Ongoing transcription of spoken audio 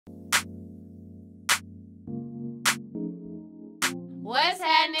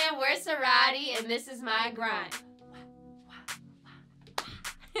morning. We're Ceraadi, and this is my grind.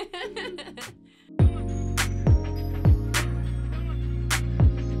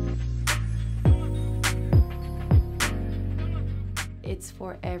 It's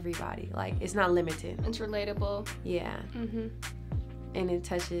for everybody. Like, it's not limited. It's relatable. Yeah. And it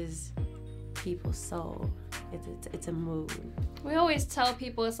touches people's soul. It's a mood. We always tell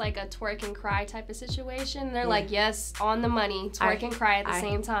people it's like a twerk and cry type of situation. They're like, yes, on the money, twerk and cry at the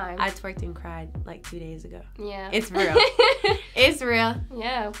same time. I twerked and cried like 2 days ago. Yeah. It's real. It's real.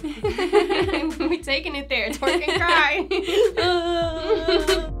 Yeah. We taking it there, twerk and cry.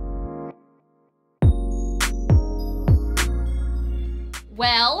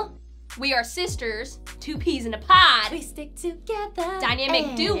 Well, we are sisters, 2 peas in a pod. We stick together.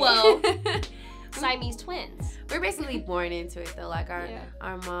 Dynamic duo. Siamese twins. We're basically born into it though. Like our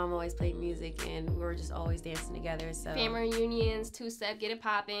mom always played music and we were just always dancing together. So family reunions, 2-step, get it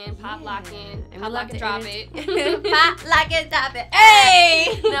poppin', pop lockin', and pop lock and drop it. Pop lock and drop it.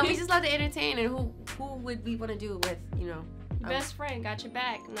 Hey! No, we just love to entertain, and who would we want to do it with? You know, best friend got your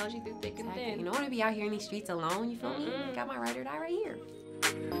back, knows you through thick and thin. You don't want to be out here in these streets alone. You feel me? Got my ride or die right here.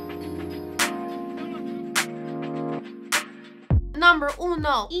 Number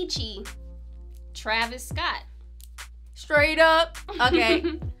uno. Ichi. Travis Scott. Straight up.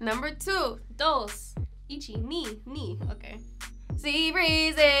 Okay. Number 2. Dos. Ichi. Ni. Okay. C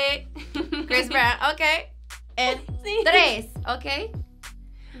Breezy. Chris Brown. Okay. And tres. Okay.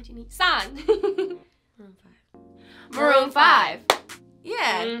 San. Maroon 5.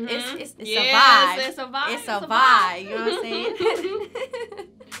 Yeah. It's a vibe. It's a vibe. It's a vibe. You know what I'm saying?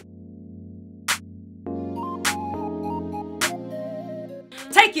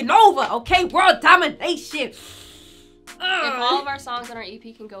 Taking over, okay? World domination. If all of our songs on our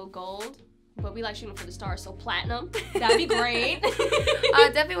EP can go gold, but we like shooting for the stars, so platinum, that'd be great. I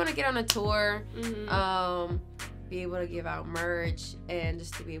definitely want to get on a tour, be able to give out merch, and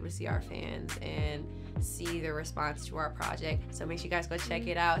just to be able to see our fans and see the response to our project. So make sure you guys go check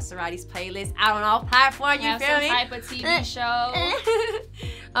it out. Ceraadi's playlist out on all platforms. You feel me? Have some type of TV show.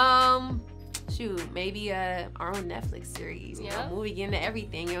 Shoot, maybe our own Netflix series, you know, moving into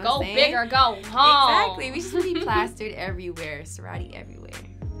everything, you know what I'm saying? Go big or go home. Exactly, we just want to be plastered everywhere, Ceraadi everywhere.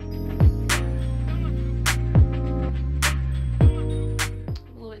 A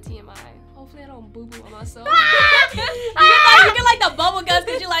little bit TMI. Hopefully I don't boo-boo on myself. you get like the bubble guts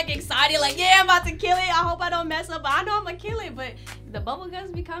because you're like excited, like, yeah, I'm about to kill it. I hope I don't mess up, but I know I'm gonna kill it. But the bubble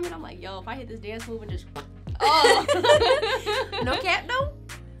guts be coming, I'm like, yo, if I hit this dance move and just, No cap, no.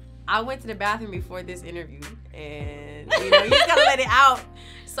 I went to the bathroom before this interview, and you know, you just gotta let it out.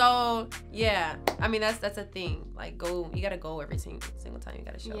 So yeah, I mean that's a thing. Like you gotta go every single time you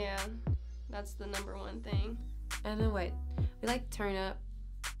gotta show. Yeah, that's the #1 thing. And then what? We like to turn up,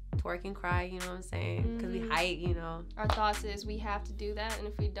 twerk and cry. You know what I'm saying? Because we hype. You know. Our thoughts is we have to do that, and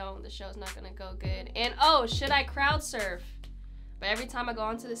if we don't, the show's not gonna go good. And should I crowd surf? But every time I go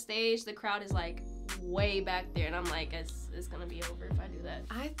onto the stage, the crowd is like way back there, and I'm like, it's gonna be over if I do that.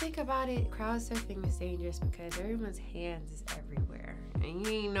 I think about it, crowd surfing is dangerous because everyone's hands is everywhere, and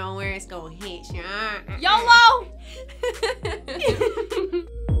you ain't know where it's gonna hit. YOLO!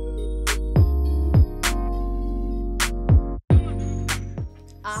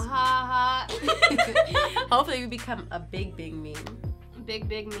 Hopefully we become a big meme. Big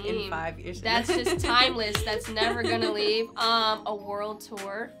meme. In 5 years. That's just timeless. That's never gonna leave. A world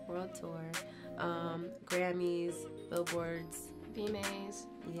tour. Grammys, Billboards, VMAs.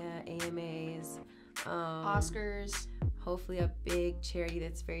 Yeah, AMAs. Oscars. Hopefully a big charity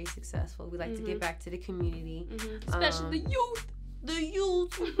that's very successful. We like to give back to the community. Especially the youth. The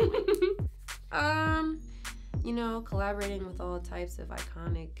youth. You know, collaborating with all types of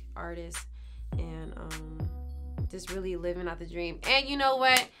iconic artists and just really living out the dream. And you know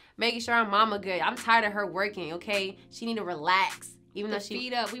what? Making sure our mama good. I'm tired of her working, okay? She need to relax. Even though she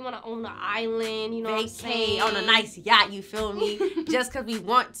feet up, we want to own an island, you know what I'm saying? On a nice yacht, you feel me? Just because we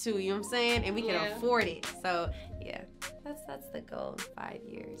want to, you know what I'm saying? And we can afford it. So, yeah, that's the goal in 5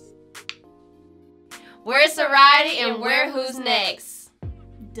 years. We're Ceraadi, and we're Who's Next.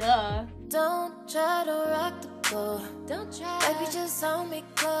 Duh. Don't try to rock the boat. Don't try. Baby, just hold me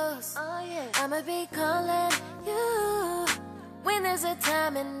close. Oh, yeah. I'ma be calling you when there's a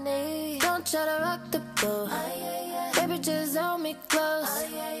time in need. Don't try to rock the boat. Oh, yeah, yeah. Baby, just hold me close. Oh,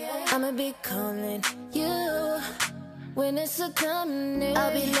 yeah, yeah. I'ma be calling you when it's a time in need.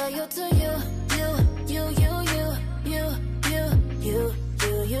 I'll be loyal to you, you, you, you.